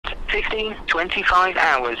15, 25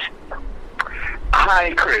 hours.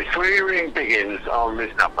 Hi, Chris. Rearing begins on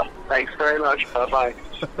this number. Thanks very much. Bye-bye.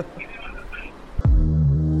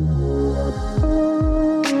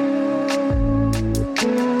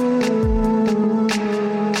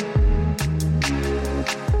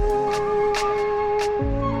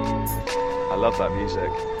 I love that music.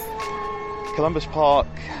 Columbus Park,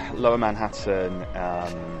 Lower Manhattan.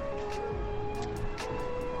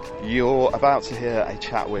 You're about to hear a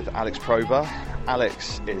chat with Alex Proba.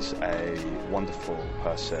 Alex is a wonderful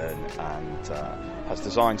person and has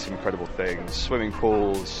designed some incredible things: swimming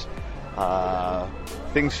pools,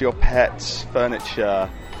 things for your pets, furniture.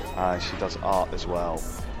 She does art as well,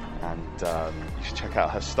 and you should check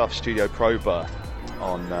out her stuff, Studio Proba,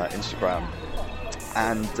 on Instagram.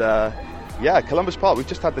 And yeah, Columbus Park, we've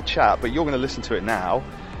just had the chat, but you're going to listen to it now.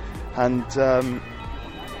 And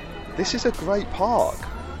this is a great park.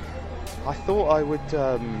 I thought I would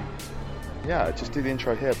just do the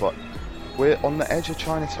intro here, but we're on the edge of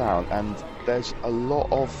Chinatown and there's a lot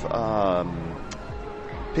of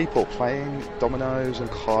people playing dominoes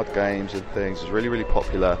and card games and things. It's really, really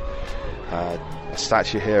popular. A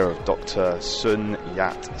statue here of Dr. Sun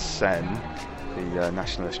Yat-sen, the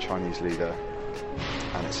nationalist Chinese leader,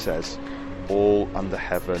 and it says, "All under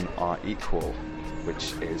heaven are equal,"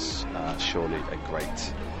 which is surely a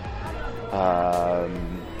great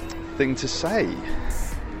thing to say.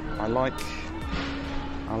 I like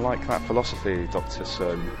that philosophy, Dr.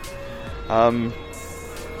 Sun.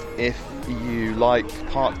 If you like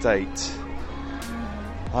Park Date,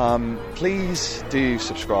 please do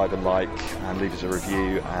subscribe and like and leave us a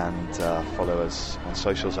review, and follow us on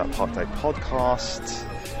socials at Park Date Podcast.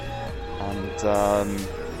 And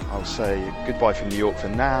I'll say goodbye from New York for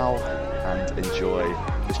now and enjoy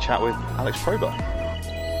this chat with Alex Proba.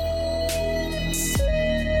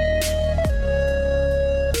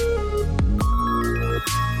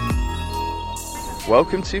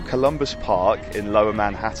 Welcome to Columbus Park in Lower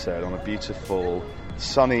Manhattan on a beautiful,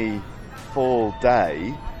 sunny fall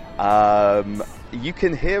day. You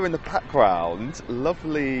can hear in the background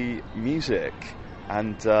lovely music,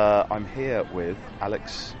 and I'm here with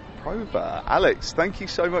Alex Proba. Alex, thank you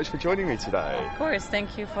so much for joining me today. Of course,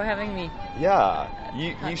 thank you for having me. Yeah,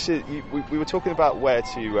 you said we were talking about where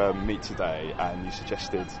to meet today, and you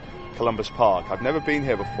suggested Columbus Park. I've never been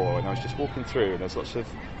here before, and I was just walking through, and there's lots of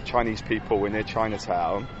Chinese people. We're near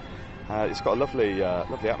Chinatown. It's got a lovely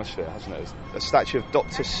atmosphere, hasn't it? There's a statue of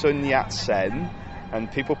Dr. Sun Yat-sen,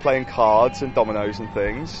 and people playing cards and dominoes and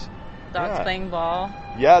things. Dogs playing ball.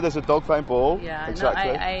 Yeah, there's a dog playing ball. Yeah,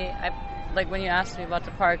 exactly. No, I like when you asked me about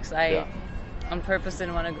the parks, I on purpose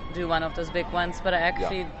didn't want to do one of those big ones, but I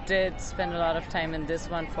actually did spend a lot of time in this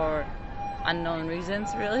one for unknown reasons,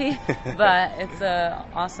 really. But it's a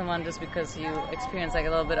awesome one just because you experience like a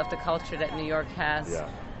little bit of the culture that New York has,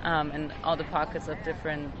 and all the pockets of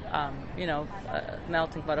different,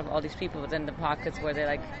 melting pot of all these people. But then the pockets where they're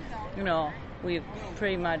like, we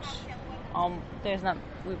pretty much.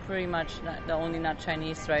 We're pretty much the only not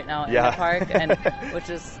Chinese right now in the park, and which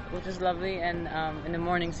is lovely. And in the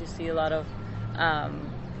mornings you see a lot of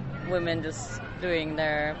women just doing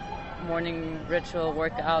their morning ritual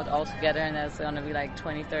workout all together, and there's going to be like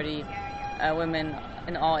 20-30 women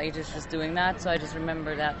in all ages just doing that. So I just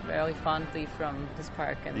remember that very fondly from this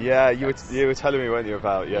park. And you were telling me, weren't you,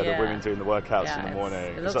 about the women doing the workouts in the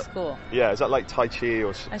morning. It looks cool. Yeah, is that like Tai Chi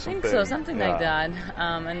or something? I think so, something like that.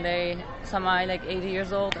 And some are like 80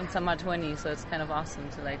 years old and some are 20, so it's kind of awesome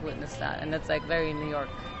to like witness that. And it's like very New York.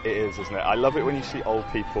 It is, isn't it? I love it when you see old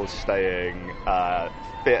people staying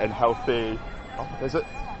fit and healthy. Oh, there's a...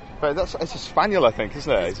 But it's a spaniel, I think,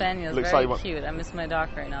 isn't it? It's a spaniel. It's very cute. I miss my dog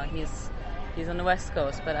right now. He's on the West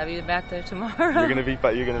Coast, but I'll be back there tomorrow. You're going to be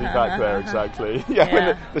back there, exactly.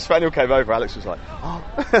 When the spaniel came over, Alex was like, "Oh."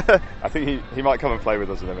 I think he might come and play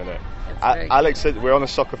with us in a minute. Alex said we're on a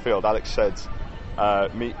soccer field. Alex said,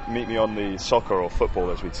 "Meet me on the soccer or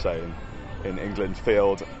football, as we'd say in England,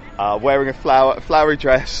 field." Wearing a flowery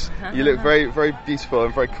dress. You look very, very beautiful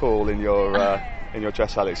and very cool in your. In your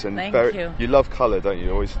dress, Alex, and Thank you. You love colour, don't you?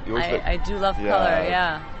 You always look... I do love colour.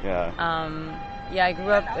 Yeah. Yeah. I grew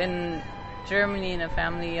up in Germany in a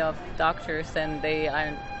family of doctors, and they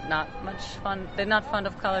are not much fun. They're not fond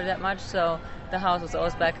of colour that much, so the house was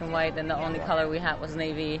always black and white, and the only colour we had was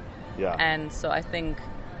navy. Yeah. And so I think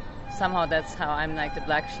somehow that's how I'm like the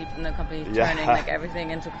black sheep in the company, turning like everything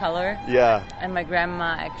into colour. Yeah. And my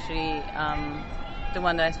grandma actually, the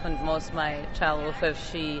one that I spent most of my childhood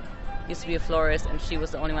with, she used to be a florist, and she was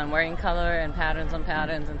the only one wearing color and patterns on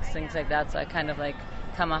patterns and things like that. So I kind of like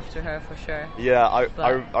come after her for sure. Yeah,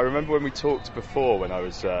 I remember when we talked before, when I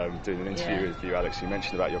was doing an interview with you, Alex, you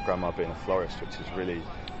mentioned about your grandma being a florist, which is a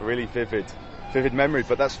really vivid memory.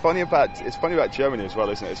 But it's funny about Germany as well,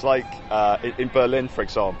 isn't it? It's like in Berlin, for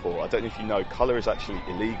example, I don't know if you know, colour is actually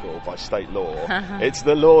illegal by state law. It's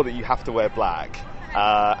the law that you have to wear black,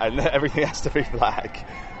 and everything has to be black.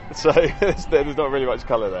 So there's not really much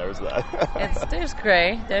colour there, is there? There's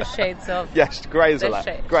grey. There's shades of. Yes, grey is allowed.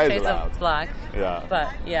 Grey is allowed. Shades of black. Yeah.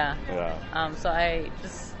 But yeah. Yeah. So I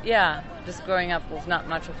just growing up with not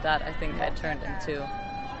much of that, I think I turned into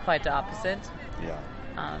quite the opposite. Yeah.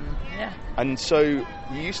 Yeah. And so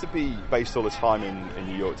you used to be based all the time in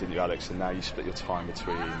New York, didn't you, Alex? And now you split your time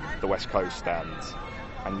between the West Coast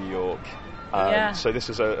and New York. So this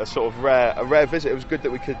is a sort of rare visit. It was good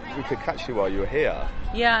that we could catch you while you were here.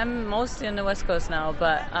 Yeah, I'm mostly on the West Coast now,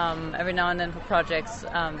 but every now and then for projects,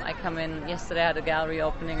 I come in. Yesterday I had a gallery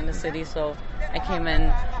opening in the city, so I came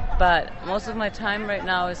in. But most of my time right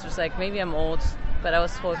now is just like, maybe I'm old, but I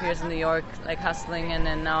was 12 years in New York, like hustling, and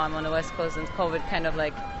then now I'm on the West Coast, and COVID kind of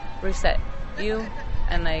like reset you.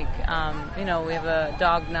 And like, we have a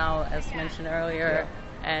dog now, as mentioned earlier. Yeah.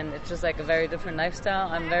 And it's just like a very different lifestyle.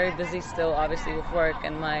 I'm very busy still, obviously, with work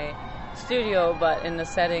and my studio, but in a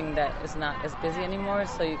setting that is not as busy anymore.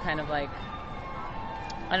 So you kind of like,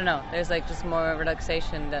 I don't know, there's like just more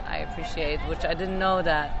relaxation that I appreciate, which I didn't know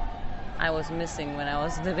that I was missing when I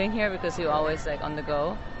was living here, because you're always like on the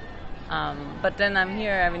go. But then I'm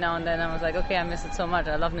here every now and then. I was like, okay, I miss it so much.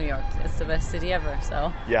 I love New York. It's the best city ever.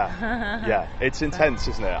 So yeah, it's intense,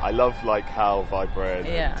 isn't it? I love like how vibrant.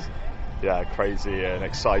 Yeah, crazy and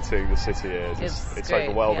exciting the city is. It's great,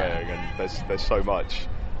 overwhelming, and there's so much.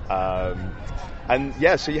 And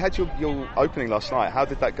yeah, so you had your opening last night. How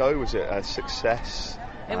did that go? Was it a success?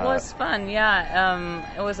 It was fun,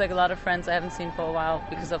 yeah. It was like a lot of friends I haven't seen for a while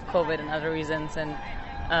because of COVID and other reasons, and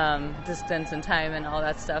distance and time and all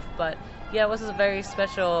that stuff. But yeah, it was a very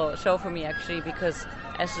special show for me, actually, because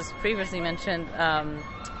as just previously mentioned,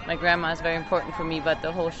 my grandma is very important for me, but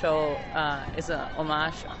the whole show is a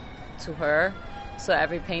homage to her. So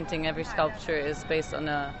every painting, every sculpture is based on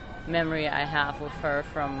a memory I have with her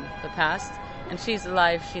from the past. And she's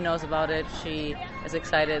alive, she knows about it, she is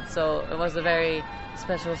excited. So it was a very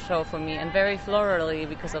special show for me, and very florally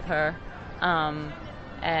because of her. I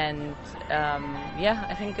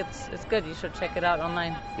think it's good. You should check it out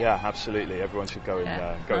online. Yeah, absolutely. Everyone should go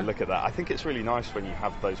and look at that. I think it's really nice when you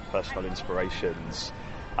have those personal inspirations.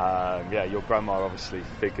 Your grandma obviously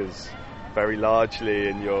figures very largely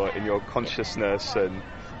in your consciousness, and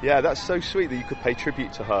yeah, that's so sweet that you could pay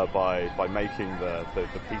tribute to her by making the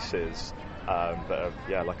pieces that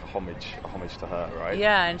are like a homage to her, right?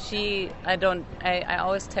 Yeah, and I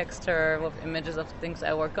always text her with images of things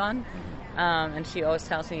I work on, and she always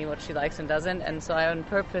tells me what she likes and doesn't, and so I on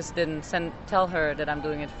purpose didn't tell her that I'm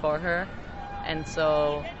doing it for her, and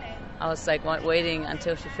so I was like waiting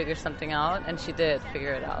until she figures something out, and she did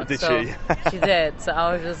figure it out. Did she? She did. So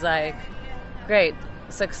I was just like, great,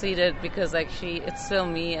 succeeded, because like it's still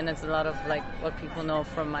me, and it's a lot of like what people know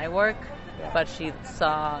from my work, but she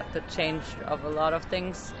saw the change of a lot of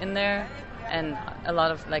things in there, and a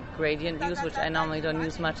lot of like gradient use, which I normally don't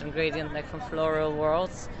use much in gradient, like from floral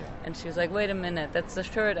worlds. And she was like, wait a minute, that's the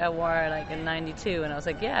shirt I wore like in '92. And I was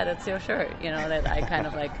like, yeah, that's your shirt, that I kind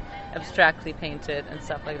of like abstractly painted and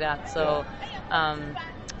stuff like that. So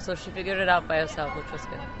so she figured it out by herself, which was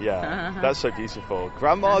good. Yeah, that's so beautiful.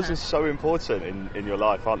 Grandmas are so important in your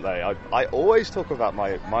life, aren't they? I always talk about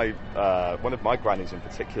my one of my grannies in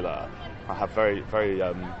particular. I have very, very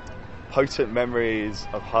potent memories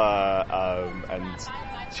of her, and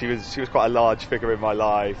she was quite a large figure in my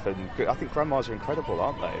life, and I think grandmas are incredible,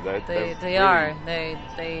 aren't they? They are.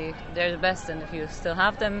 They're the best, and if you still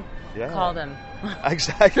have them, call them.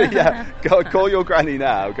 Exactly. Yeah. Call your granny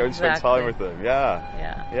now. Go and spend time with them.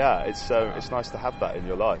 Yeah. It's nice to have that in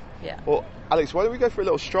your life. Yeah. Well, Alex, why don't we go for a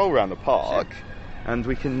little stroll around the park, and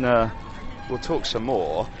we can we'll talk some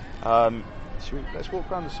more. Let's walk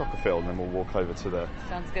around the soccer field, and then we'll walk over to the...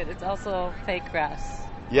 Sounds good. It's also fake grass.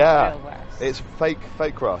 Yeah, real grass. It's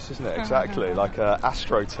fake grass, isn't it? Exactly, like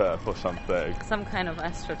AstroTurf or something. Some kind of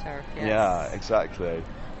AstroTurf, yes. Yeah, exactly.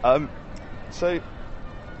 So,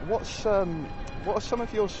 what are some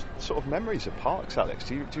of your sort of memories of parks, Alex?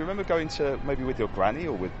 Do you remember going to, maybe with your granny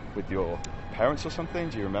or with your parents or something?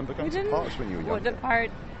 Do you remember going to parks when you were younger? The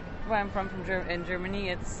part where I'm from in Germany,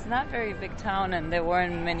 it's not a very big town, and there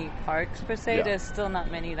weren't many parks per se. There's still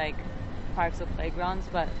not many like parks or playgrounds,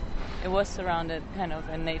 but it was surrounded kind of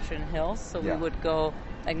in nature and hills, so we would go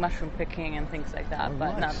like mushroom picking and things like that,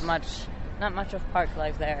 but nice. not much of park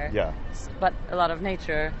life there. Yeah. But a lot of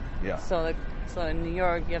nature. Yeah. So like So in New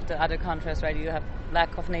York, you have the other contrast, right? You have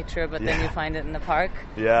lack of nature, but then you find it in the park.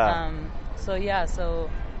 Yeah. So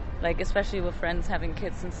like especially with friends having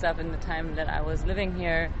kids and stuff, in the time that I was living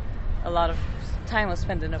here, a lot of time was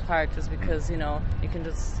spent in the park just because, you know, you can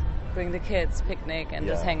just bring the kids, picnic, and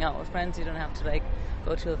just hang out with friends. You don't have to like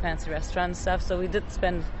go to a fancy restaurant and stuff. So we did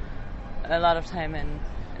spend a lot of time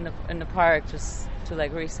in the park just to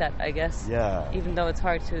like reset, I guess. Yeah. Even though it's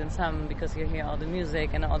hard to in some because you hear all the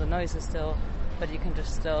music and all the noises still, but you can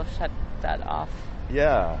just still shut that off.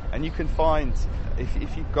 Yeah, and you can find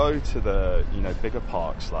if you go to the bigger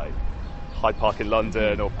parks like Hyde Park in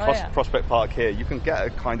London or Prospect Park here, you can get a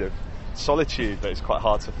kind of solitude that is quite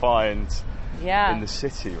hard to find in the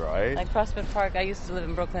city, right? Like Prospect Park, I used to live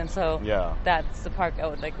in Brooklyn, so that's the park I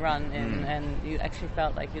would like run in, and you actually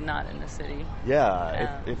felt like you're not in the city.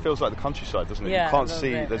 Yeah, it feels like the countryside, doesn't it? Yeah, you can't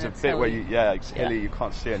see. There's a bit hilly. where it's hilly. You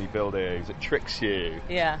can't see any buildings. It tricks you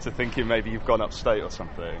to thinking maybe you've gone upstate or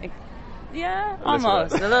something.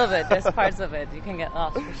 Almost a little bit. There's parts of it you can get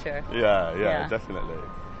lost for sure. Yeah, definitely.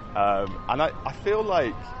 And I feel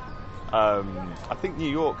like I think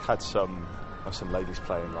New York had some ladies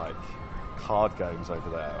playing like card games over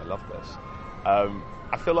there. I love this.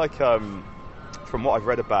 I feel like from what I've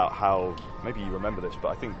read about how, maybe you remember this, but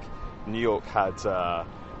I think New York had a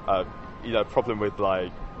problem with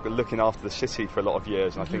like looking after the city for a lot of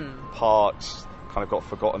years, and I think parks kind of got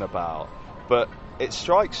forgotten about. But it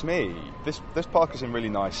strikes me this park is in really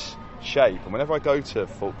nice shape, and whenever I go to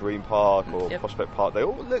Fort Greene Park or Prospect Park, they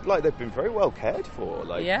all look like they've been very well cared for.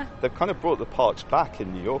 Like they've kind of brought the parks back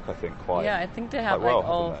in New York, I think, quite. Yeah, I think they have like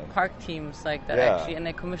all park teams like that actually, and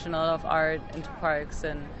they commission a lot of art into parks,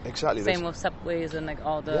 and same with subways and like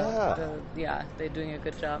all they're doing a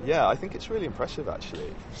good job. Yeah, I think it's really impressive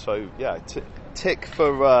actually. So tick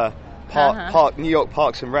for Park New York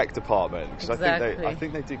Parks and Rec Department, because I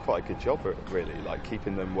think they do quite a good job really, like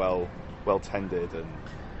keeping them well tended. And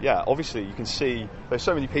yeah, obviously you can see there's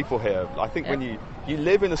so many people here. I think when you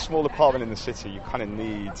live in a small apartment in the city, you kind of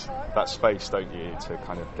need that space, don't you, to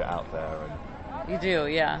kind of get out there. And you do,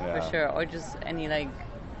 for sure. Or just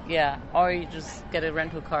or you just get a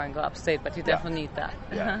rental car and go upstate, but you definitely need that.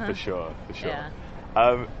 Yeah, for sure. Yeah.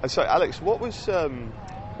 And so Alex, what was sort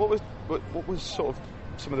of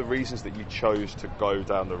some of the reasons that you chose to go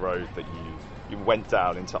down the road that you went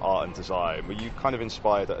down into art and design? Were you kind of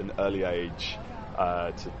inspired at an early age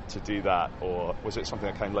to do that, or was it something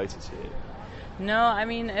that came later to you? No, I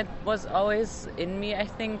mean, it was always in me, I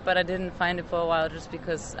think, but I didn't find it for a while just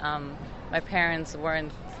because my parents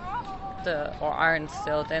weren't aren't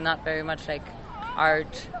still. They're not very much like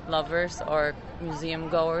art lovers or museum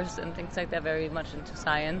goers and things like that, very much into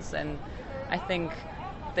science. And I think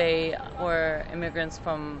they were immigrants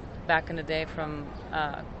from back in the day from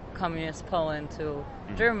communist Poland to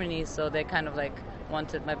Germany, so they kind of like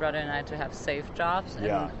wanted my brother and I to have safe jobs,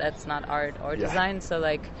 and that's not art or design. So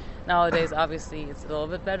like nowadays obviously it's a little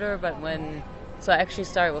bit better, but so I actually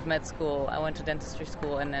started with med school. I went to dentistry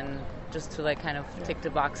school, and then just to like kind of tick the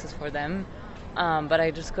boxes for them, but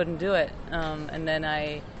I just couldn't do it, and then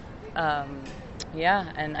and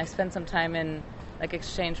I spent some time in like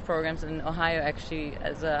exchange programs in Ohio actually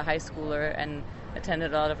as a high schooler, and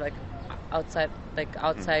attended a lot of like outside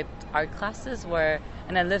art classes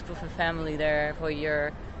and I lived with a family there for a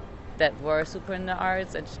year that were super into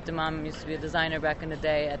arts, and the mom used to be a designer back in the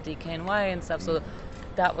day at DKNY and stuff. So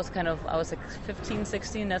that was kind of, I was like 15,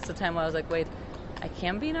 16, that's the time where I was like, wait, I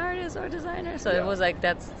can be an artist or a designer. So it was like,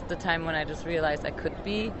 that's the time when I just realized I could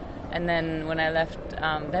be. And then when I left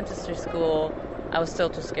dentistry school, I was still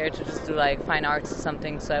too scared to just do like fine arts or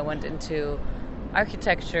something, so I went into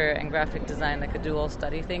architecture and graphic design, like a dual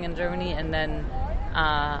study thing in Germany, and then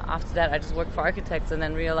after that I just worked for architects, and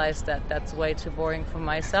then realized that that's way too boring for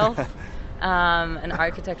myself. And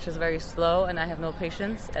architecture is very slow, and I have no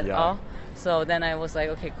patience at all. So then I was like,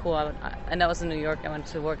 okay, cool. And that was in New York. I went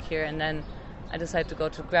to work here, and then I decided to go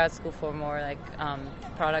to grad school for more like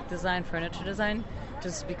product design, furniture design,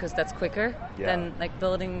 just because that's quicker than like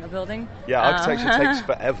building a building. Yeah, architecture takes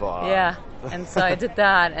forever. Yeah, and so I did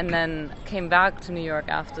that, and then came back to New York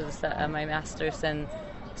after my master's and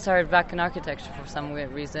started back in architecture for some weird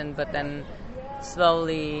reason, but then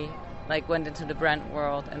slowly like went into the brand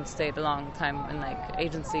world and stayed a long time in like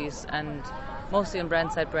agencies, and mostly on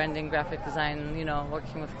brand side branding, graphic design,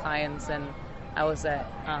 working with clients. And I was at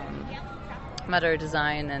Matter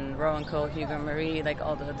Design and Row & Co, Hugo Marie, like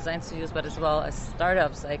all the design studios, but as well as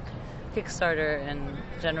startups like Kickstarter and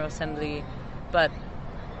General Assembly. But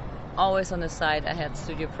always on the side I had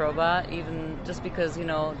Studio Proba, even just because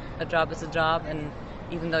a job is a job, and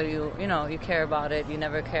even though you care about it, you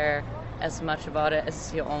never care as much about it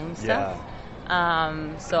as your own stuff.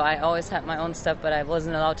 So I always had my own stuff, but I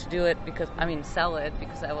wasn't allowed to do it sell it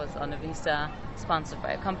because I was on a visa sponsored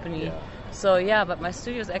by a company. Yeah. So yeah, but my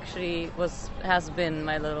studios actually has been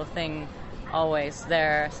my little thing always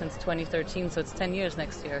there since 2013. So it's 10 years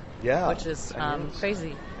next year. Yeah, which is crazy.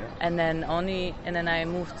 Yeah. And then I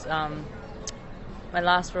moved. My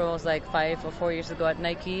last role was like 5 or 4 years ago at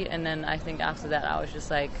Nike, and then I think after that I was just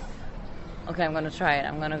like, okay, I'm gonna try it.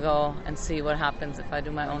 I'm gonna go and see what happens if I do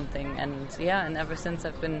my own thing. And and ever since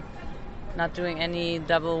I've been not doing any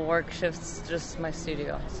double work shifts, just my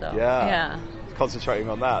studio. So concentrating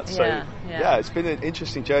on that. So it's been an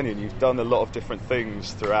interesting journey, and you've done a lot of different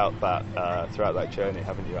things throughout that journey,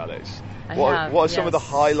 haven't you, Alex? What are some of the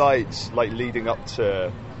highlights, like leading up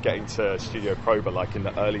to getting to Studio Proba, like in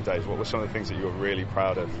the early days? What were some of the things that you were really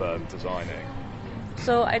proud of designing?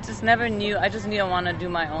 So I just never knew. I just knew I want to do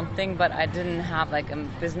my own thing, but I didn't have like a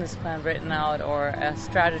business plan written out or a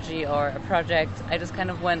strategy or a project. I just kind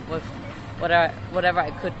of went with whatever I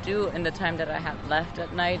could do in the time that I had left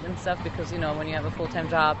at night and stuff, because when you have a full-time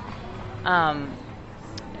job,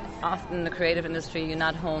 often in the creative industry you're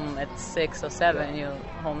not home at 6 or 7, you're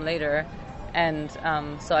home later. And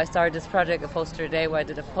so I started this project, a poster a day, where I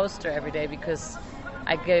did a poster every day, because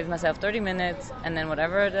I gave myself 30 minutes, and then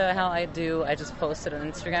whatever the hell I do, I just posted on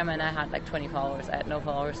Instagram, and I had like 20 followers. I had no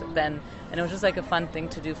followers then, and it was just like a fun thing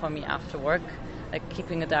to do for me after work, like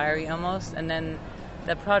keeping a diary almost. And then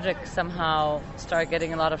the project somehow started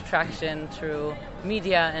getting a lot of traction through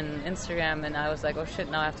media and Instagram, and I was like, oh shit,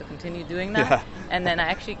 now I have to continue doing that. Yeah. And then I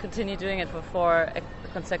actually continued doing it for 4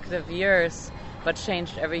 consecutive years, but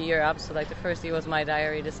changed every year up. So like the first year was my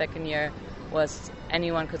diary, the second year was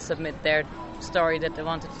anyone could submit their story that they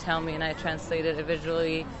wanted to tell me, and I translated it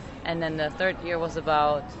visually. And then the third year was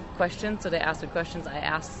about questions, so they asked me questions, I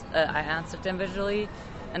answered them visually.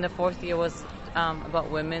 And the fourth year was about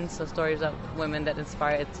women, so stories of women that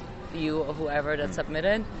inspired you or whoever that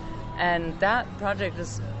submitted. And that project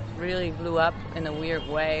just really blew up in a weird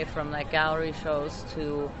way, from like gallery shows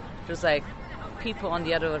to just like people on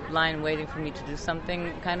the other line waiting for me to do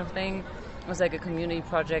something kind of thing. It was like a community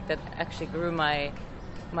project that actually grew my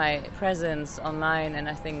presence online, and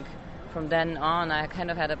I think from then on I kind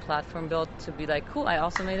of had a platform built to be like, cool, I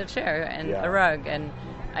also made a chair and a rug, and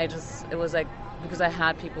it was like, because I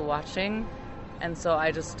had people watching, and so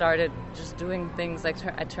I just started just doing things like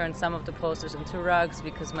I turned some of the posters into rugs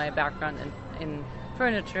because my background in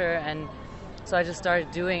furniture, and so I just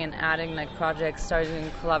started doing and adding like projects, started doing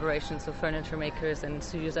collaborations with furniture makers and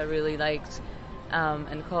studios I really liked,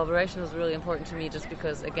 and collaboration was really important to me just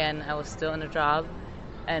because, again, I was still in a job,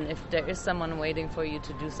 and if there is someone waiting for you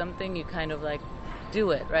to do something, you kind of like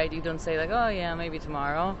do it, right? You don't say like, oh yeah, maybe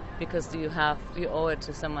tomorrow, because you owe it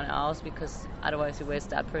to someone else, because otherwise you waste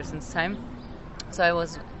that person's time. So I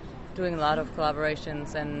was doing a lot of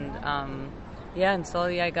collaborations, and and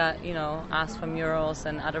slowly I got asked for murals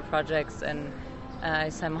and other projects, and I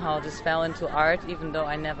somehow just fell into art, even though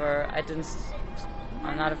I'm not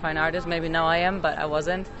a fine artist. Maybe now I am, but I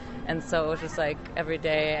wasn't. And so it was just like every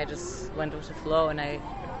day I just went with the flow, and I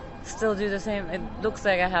still do the same. It looks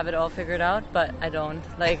like I have it all figured out, but I don't.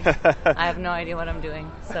 Like, I have no idea what I'm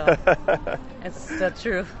doing. So it's the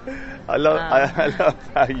truth. I love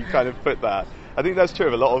how you kind of put that. I think that's true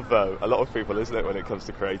of a lot of people, isn't it? When it comes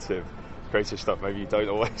to creative stuff, maybe you don't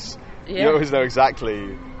always know exactly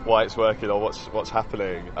why it's working or what's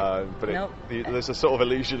happening, but there's a sort of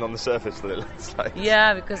illusion on the surface that it looks like.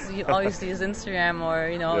 Yeah, because all you see is Instagram, or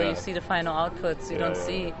you see the final outputs. You don't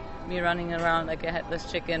see me running around like a headless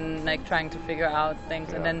chicken, like trying to figure out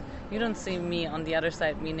things, and then you don't see me on the other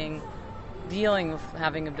side, meaning dealing with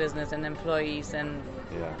having a business and employees and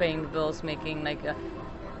paying the bills, making like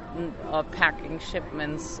or packing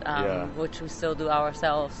shipments, which we still do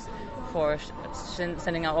ourselves, for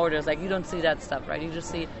sending out orders. Like, you don't see that stuff, right? You just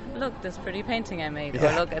see, look, this pretty painting I made,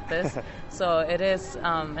 or look at this. So it is,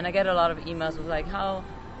 and I get a lot of emails with like,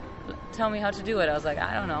 tell me how to do it. I was like,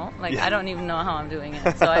 I don't know. Like, I don't even know how I'm doing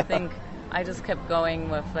it. So I think I just kept going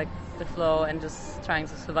with like the flow and just trying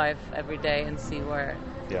to survive every day and see where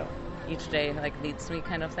each day like leads me,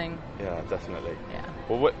 kind of thing. Yeah, definitely. Yeah.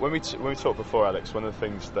 Well, when we talked before, Alex, one of the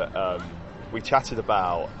things that we chatted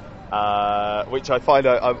about, which I find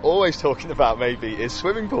I'm always talking about maybe, is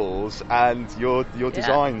swimming pools and your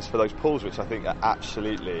designs for those pools, which I think are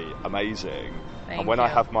absolutely amazing. Thank when you. I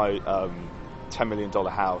have my $10 million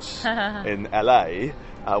house in LA,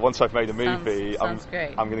 once I've made a movie, sounds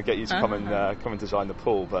great. I'm going to get you to come and design the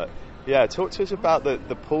pool. But yeah, talk to us about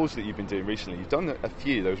the pools that you've been doing recently. You've done a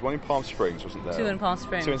few. There was one in Palm Springs, wasn't there? 2 in Palm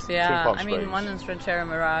Springs. Two in Palm Springs. I mean, one in Ranchera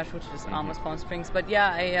Mirage, which is almost Palm Springs. But yeah,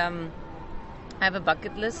 I have a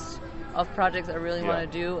bucket list of projects I really want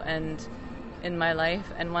to do and in my life,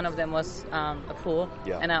 and one of them was a pool.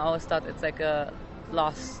 Yeah. And I always thought it's like a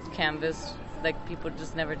lost canvas, like people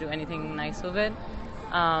just never do anything nice with it.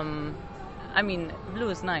 I mean, blue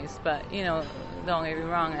is nice, but don't get me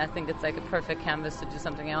wrong, I think it's like a perfect canvas to do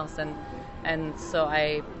something else, and so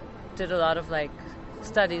I did a lot of like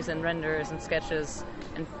studies and renders and sketches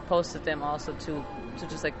and posted them also to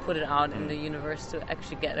just like put it out in the universe to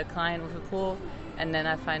actually get a client with a pool. And then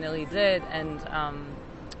I finally did, and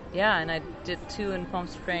and I did 2 in Palm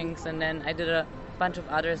Springs, and then I did a bunch of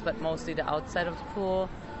others, but mostly the outside of the pool,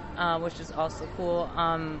 which is also cool.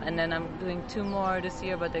 And then I'm doing 2 more this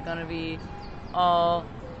year, but they're gonna be all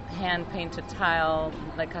hand-painted tile,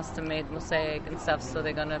 like custom-made mosaic and stuff, so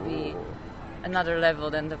they're gonna be another level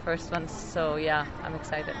than the first ones. So yeah, I'm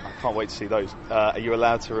excited. I can't wait to see those. Are you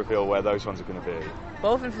allowed to reveal where those ones are going to be?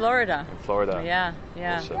 Both in Florida. In Florida? Yeah.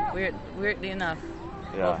 Awesome. Weirdly enough.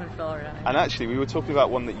 Yeah. Both in Florida. And actually, we were talking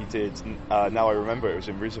about one that you did, now I remember, it was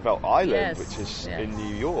in Roosevelt Island, which is in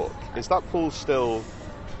New York. Is that pool still...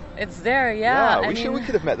 It's there, yeah. We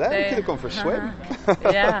could have met there. We could have gone for a swim.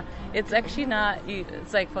 Yeah, it's actually not.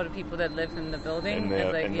 It's like for the people that live in the building.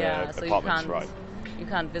 So you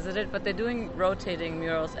can't visit it. But they're doing rotating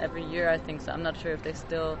murals every year, I think. So I'm not sure if they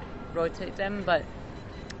still rotate them. But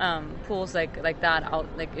pools like that out,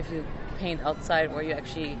 like if you paint outside where you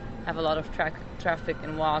actually have a lot of traffic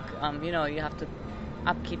and walk, you have to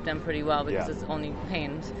upkeep them pretty well because it's only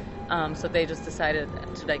paint. So they just decided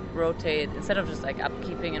to like rotate, instead of just like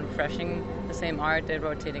upkeeping and refreshing the same art, they're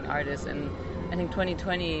rotating artists. And I think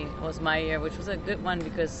 2020 was my year, which was a good one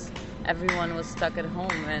because everyone was stuck at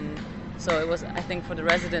home, and so it was, I think for the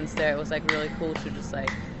residents there, it was like really cool to just like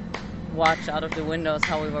watch out of the windows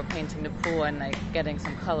how we were painting the pool and like getting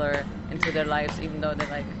some color into their lives, even though they're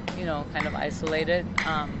like kind of isolated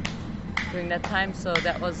during that time. So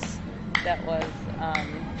that was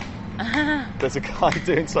there's a guy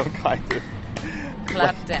doing some kind of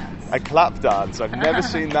clap dance. A clap dance. I've never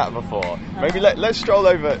seen that before. Maybe let's stroll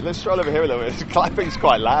over here a little bit. Clapping's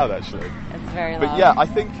quite loud, actually. It's very loud. But yeah, I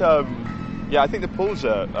think the pools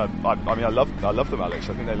are. I love them, Alex.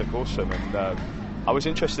 I think they look awesome, and I was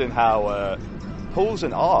interested in how pools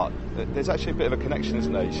and art. There's actually a bit of a connection,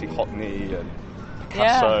 isn't there? You see Hockney and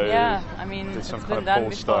Picasso. Yeah. I mean, it's been done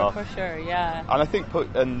before stuff for sure. Yeah. And I think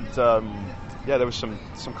there was some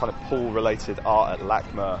kind of pool-related art at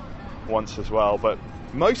LACMA once as well. But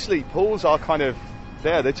mostly pools are kind of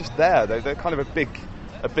there. They're just there. They're kind of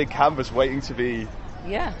a big canvas waiting to be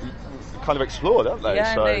kind of explored, aren't they?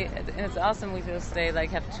 Yeah, and it's awesome. We just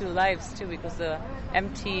have 2 lives too, because the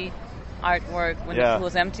empty artwork when the pool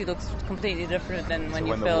is empty looks completely different than when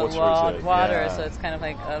you fill water. So it's kind of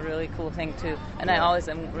like a really cool thing too. And I always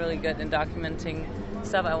am really good in documenting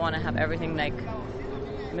stuff. I want to have everything like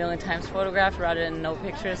a million times photographed rather than no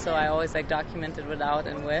pictures, so I always like document it without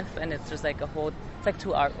and with, and it's just like it's like 2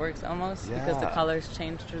 artworks almost, because the colors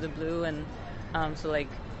change through the blue, and so like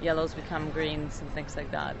yellows become greens and things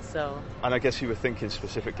like that. So. And I guess you were thinking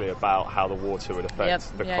specifically about how the water would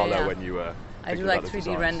affect the color when you were. I do like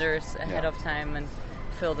 3D renders ahead of time and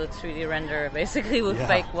fill the 3D render basically with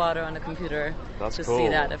fake water on the computer to see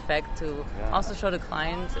that effect, to also show the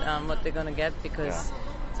client what they're gonna get, because.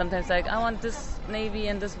 Sometimes like, I want this navy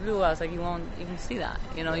and this blue. I was like, you won't even see that.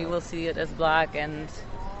 You will see it as black and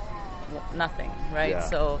nothing, right? Yeah.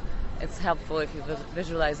 So it's helpful if you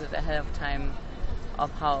visualize it ahead of time of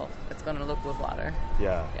how it's going to look with water.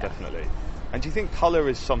 Yeah, definitely. And do you think color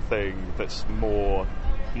is something that's more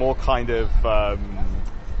kind of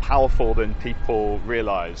powerful than people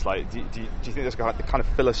realize? Like, do you think there's the kind of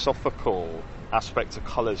philosophical aspect to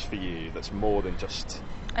colors for you that's more than just...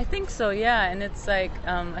 I think so, yeah, and it's like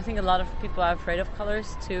I think a lot of people are afraid of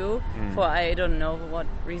colors too, for I don't know what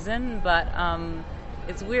reason, but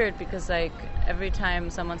it's weird because like every time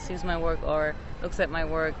someone sees my work or looks at my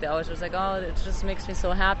work, they always just like, oh, it just makes me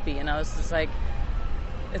so happy, and I was just like,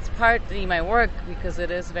 it's partly my work because it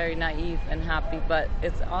is very naive and happy, but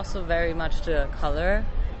it's also very much the color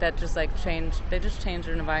that just like they just change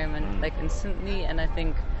their environment like instantly, and I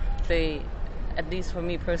think they, at least for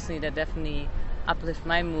me personally, they definitely uplift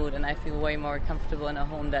my mood, and I feel way more comfortable in a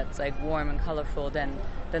home that's like warm and colorful than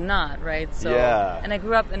not, right? So and I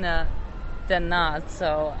grew up in a than not,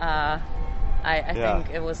 so I think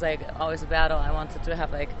it was like always a battle. I wanted to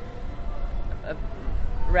have like a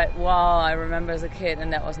red wall, I remember as a kid,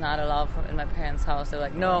 and that was not allowed in my parents' house. They're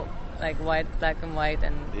like, no, like white, black and white,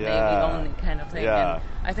 and navy only kind of thing. And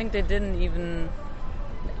I think they didn't even.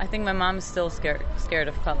 I think my mom is still scared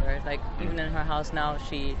of color. Like even in her house now,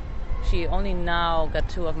 she only now got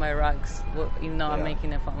 2 of my rugs, even though I'm making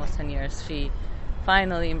them for almost 10 years. She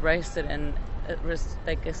finally embraced it, and it was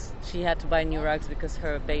like she had to buy new rugs because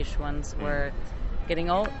her beige ones were getting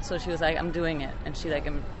old. So she was like, I'm doing it, and she like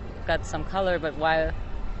got some color, but while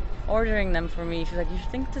ordering them for me, she's like, you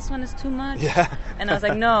think this one is too much? Yeah. And I was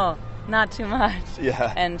like, no, not too much.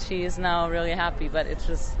 Yeah. And she is now really happy, but it's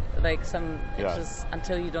just like just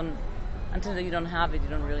until you don't have it, you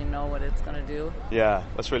don't really know what it's going to do. Yeah,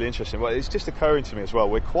 that's really interesting. Well, it's just occurring to me as well,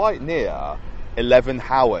 we're quite near 11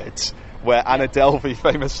 Howard, where Anna Delvey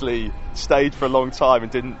famously stayed for a long time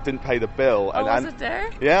and didn't pay the bill. Oh, was it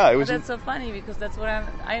there? Yeah, it was. That's so funny because that's what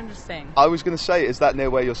I'm just saying. I was going to say, is that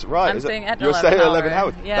near where you're right? I'm staying at 11 You're staying at 11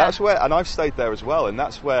 Howard. Howard. Yeah. That's where, and I've stayed there as well, and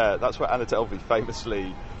that's where Anna Delvey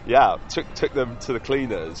famously, took them to the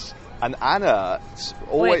cleaners. And Anna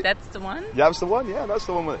always. Wait, that's the one? Yeah, that's the one. Yeah, that's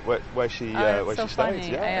the one where she so stayed.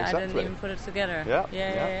 Funny. Yeah, exactly. I didn't even put it together.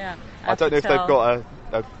 Yeah. I don't know if they've got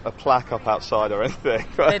a plaque up outside or anything.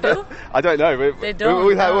 They do? I don't know. They don't.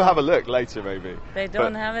 We'll have a look later, maybe. They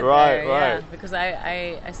don't have it right, there. Right. Yeah, because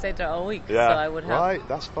I stayed there all week, yeah. so I would have. Right,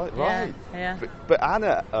 that's fine. Right. Yeah. But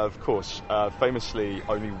Anna, of course, famously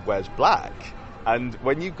only wears black. And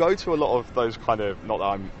when you go to a lot of those kind of, not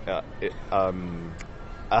that I'm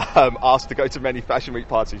asked to go to many fashion week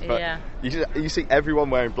parties, but you see everyone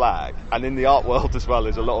wearing black, and in the art world as well,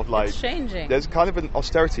 there's a lot of like. It's changing. There's kind of an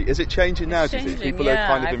austerity. Is it changing now? It's Do you changing, think people are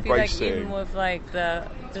kind of embracing? I feel like even with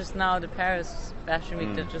like just now the Paris Fashion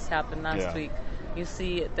Week that just happened last week, you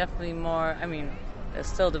see definitely more. I mean, there's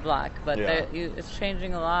still the black, but it's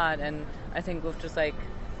changing a lot, and I think with just like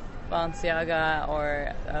Balenciaga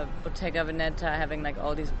or Bottega Veneta having like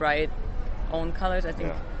all these bright own colors. I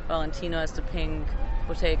think Valentino has the pink,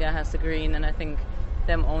 Bottega has the green, and I think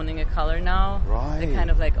them owning a color now. Right. They're kind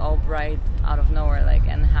of like all bright out of nowhere. Like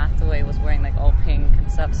Anne Hathaway was wearing like all pink and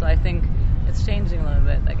stuff. So I think it's changing a little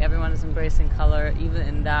bit. Like everyone is embracing color, even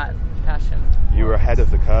in that fashion. You were ahead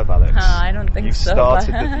of the curve, Alex. I don't think so.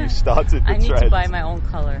 You started the I need trend. to buy my own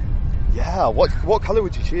color. Yeah. What color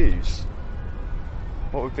would you choose?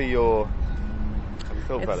 What would be your? Have you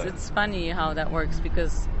thought about it? It's funny how that works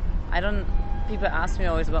because people ask me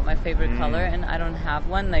always about my favorite color, and I don't have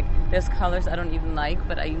one. Like there's colors I don't even like,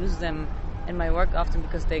 but I use them in my work often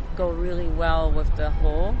because they go really well with the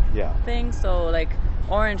whole thing. So like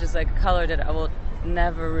orange is like a color that I will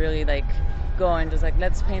never really like go and just like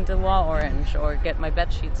let's paint the wall orange or get my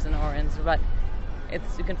bed sheets in orange, but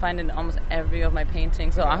you can find it in almost every of my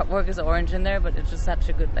paintings. So artwork is orange in there, but it's just such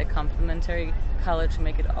a good like complementary color to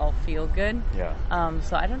make it all feel good. Yeah.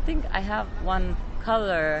 So I don't think I have one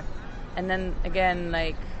color, and then again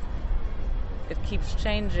like it keeps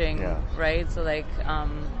changing, right? So like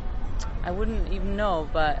I wouldn't even know,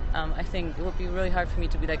 but I think it would be really hard for me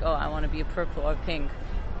to be like, oh, I want to be a purple or pink.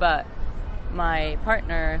 But my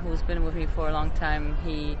partner, who's been with me for a long time,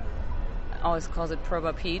 he always calls it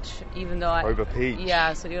Proba Peach, even though Proba Peach.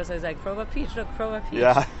 Yeah, so he always says like Proba Peach, look, Proba Peach.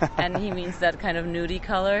 Yeah. And he means that kind of nudie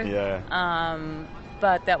color. Yeah.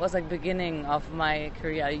 But that was like beginning of my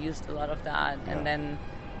career. I used a lot of that,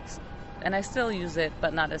 and I still use it,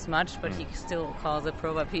 but not as much. But he still calls it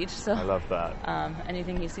Proba Peach. So I love that.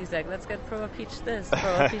 Anything he sees, like let's get Proba Peach this,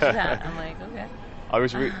 Proba Peach that. I'm like, okay. I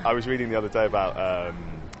was reading the other day about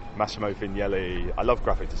Massimo Vignelli. I love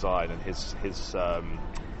graphic design and his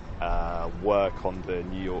work on the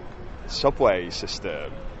New York subway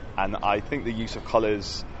system, and I think the use of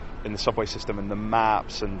colours in the subway system and the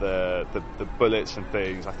maps and the bullets and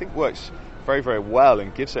things, I think works very, very well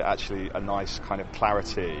and gives it actually a nice kind of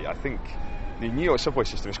clarity. I think the New York subway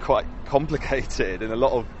system is quite complicated in a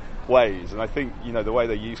lot of ways, and I think the way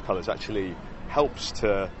they use colours actually helps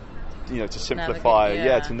to to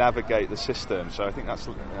simplify, to navigate the system. So I think that's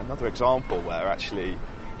another example where actually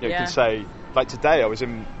you can say, like today I was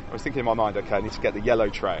thinking in my mind, okay, I need to get the yellow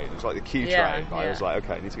train. It was like the Q train. I was like,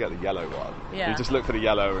 okay, I need to get the yellow one. Yeah. You just look for the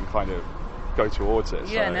yellow and kind of go towards it.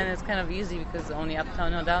 Yeah, and then it's kind of easy because it's only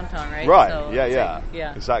uptown or downtown, right? Right, so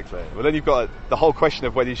yeah. Exactly. Well, then you've got the whole question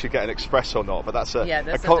of whether you should get an express or not, but that's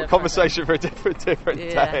a conversation for a different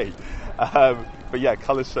day. But yeah,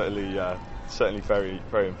 colour's certainly very,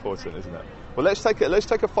 very important, isn't it? Well, let's take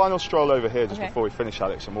a final stroll over here just before we finish,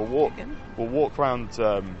 Alex, and we'll walk around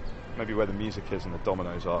maybe where the music is and the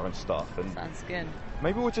dominoes are and stuff. And sounds good.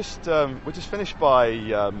 Maybe we'll just finish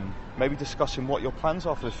by maybe discussing what your plans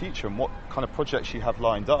are for the future and what kind of projects you have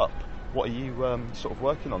lined up. What are you sort of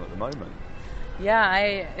working on at the moment?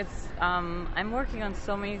 Yeah, I'm working on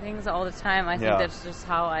so many things all the time. I think that's just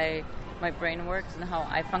how my brain works and how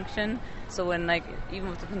I function. So when even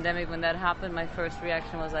with the pandemic, when that happened, my first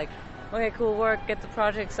reaction was like, okay, cool work, get the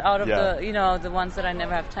projects out of the ones that I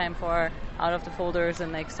never have time for out of the folders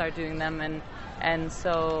and like start doing them. And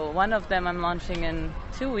so one of them I'm launching in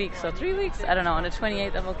 2 weeks or 3 weeks, I don't know, on the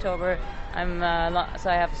 28th of October. So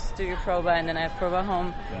I have S3E7 Proba and then I have Proba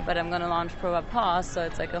Home, but I'm going to launch Proba Paws, so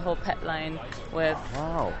it's like a whole pet line with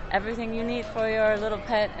everything you need for your little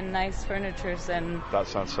pet and nice furnitures and that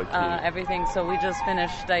sounds so cute. Everything. So we just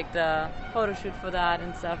finished like the photo shoot for that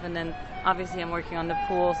and stuff, and then obviously I'm working on the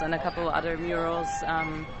pools and a couple of other murals,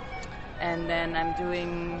 and then I'm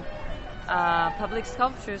doing public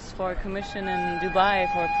sculptures for commission in Dubai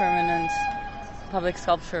for a permanent public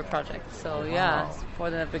sculpture project. So for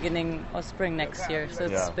the beginning of spring next year. So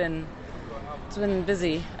it's been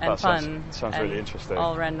busy and fun. Sounds really interesting.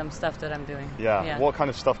 All random stuff that I'm doing. Yeah. What kind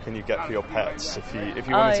of stuff can you get for your pets? If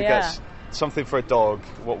you wanted to get something for a dog,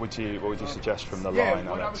 what would you suggest from the line,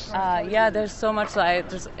 Alex? There's so much. So I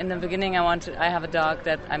just in the beginning I have a dog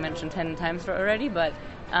that I mentioned 10 times already, but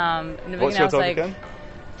in the beginning I was like, again?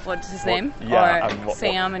 What's his name?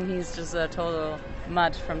 Sam, and he's just a total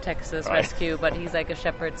mutt from Texas rescue, but he's like a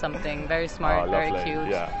shepherd something, very smart, very cute.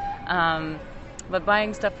 Yeah. But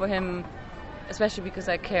buying stuff for him, especially because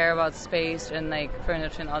I care about space and like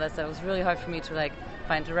furniture and all that stuff, it was really hard for me to like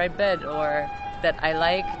find the right bed or that I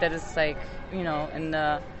like, that is like, in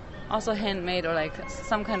the also handmade or like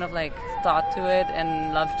some kind of like thought to it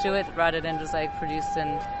and love to it rather than just like produced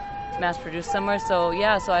and mass-produced somewhere. So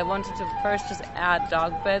I wanted to first just add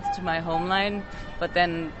dog beds to my home line, but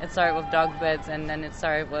then it started with dog beds, and then it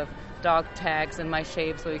started with dog tags and my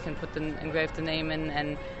shapes where you can engrave the name in,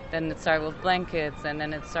 and then it started with blankets, and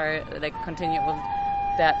then it started continued with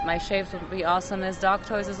that my shapes would be awesome as dog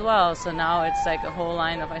toys as well. So now it's like a whole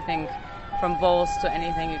line of, I think, from bowls to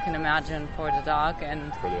anything you can imagine for the dog,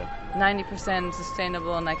 and 90%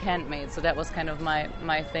 sustainable and like handmade. So that was kind of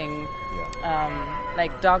my thing.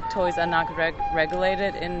 Like dog toys are not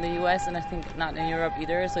regulated in the US, and I think not in Europe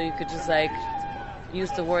either. So you could just like use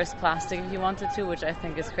the worst plastic if you wanted to, which I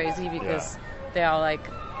think is crazy because they are like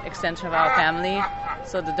extension of our family.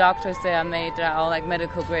 So the dog toys they are made, they're all like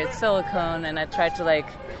medical grade silicone, and I tried to like,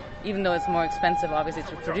 even though it's more expensive obviously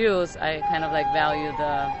to produce, I kind of like value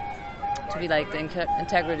the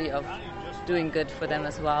integrity of doing good for them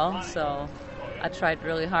as well. So I tried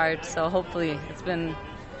really hard. So hopefully it's been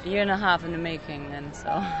a year and a half in the making, and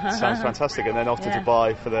so sounds fantastic. And then off to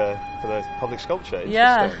Dubai for the public sculpture.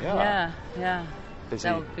 Yeah. Busy.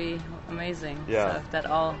 That would be amazing. So if that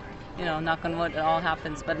all, knock on wood, it all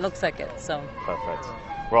happens, but it looks like it. So perfect.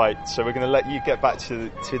 Right, so we're going to let you get back to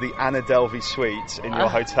the Anna Delvey suite in your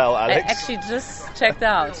hotel, Alex. I actually just checked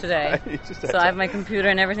out today. So I have my computer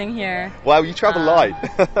and everything here. Wow, you travel light.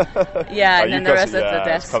 And then the rest at the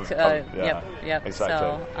desk. Yep. Exactly.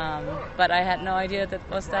 So, but I had no idea that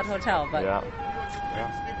was that hotel. But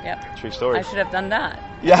Yep. True story. I should have done that.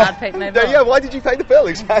 Yeah. Not paid my bill. Yeah, why did you pay the bill?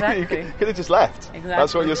 Exactly. You could have just left. Exactly.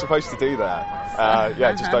 That's what you're supposed to do there.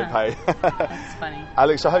 Just don't pay. That's funny.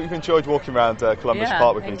 Alex, I hope you've enjoyed walking around Columbus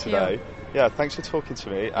Park with me today. You. Yeah, thanks for talking to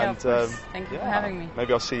me. Yeah, and of course. Thank you for having me.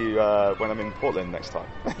 Maybe I'll see you when I'm in Portland next time.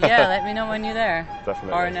 Let me know when you're there.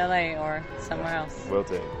 Definitely. Or in LA or somewhere else. Will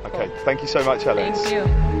do. Okay, cool. Thank you so much, Alex. Thank you.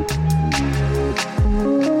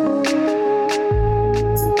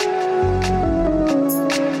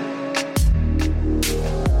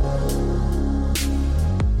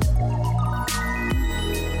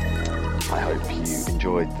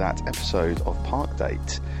 Enjoyed that episode of Park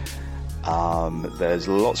Date. There's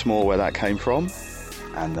lots more where that came from,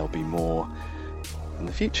 and there'll be more in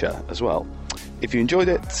the future as well. If you enjoyed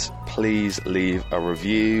it, please leave a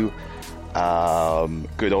review,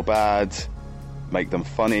 good or bad, make them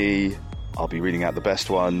funny. I'll be reading out the best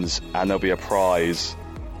ones, and there'll be a prize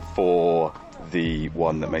for the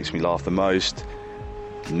one that makes me laugh the most.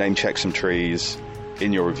 Name check some trees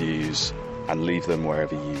in your reviews and leave them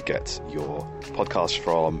wherever you get your podcast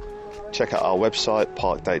from. Check out our website,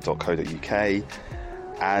 parkdate.co.uk,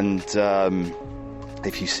 and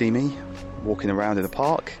if you see me walking around in a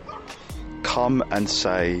park, come and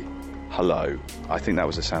say hello. I think that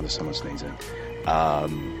was the sound of someone sneezing.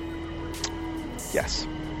 Yes.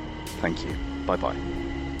 Thank you. Bye-bye.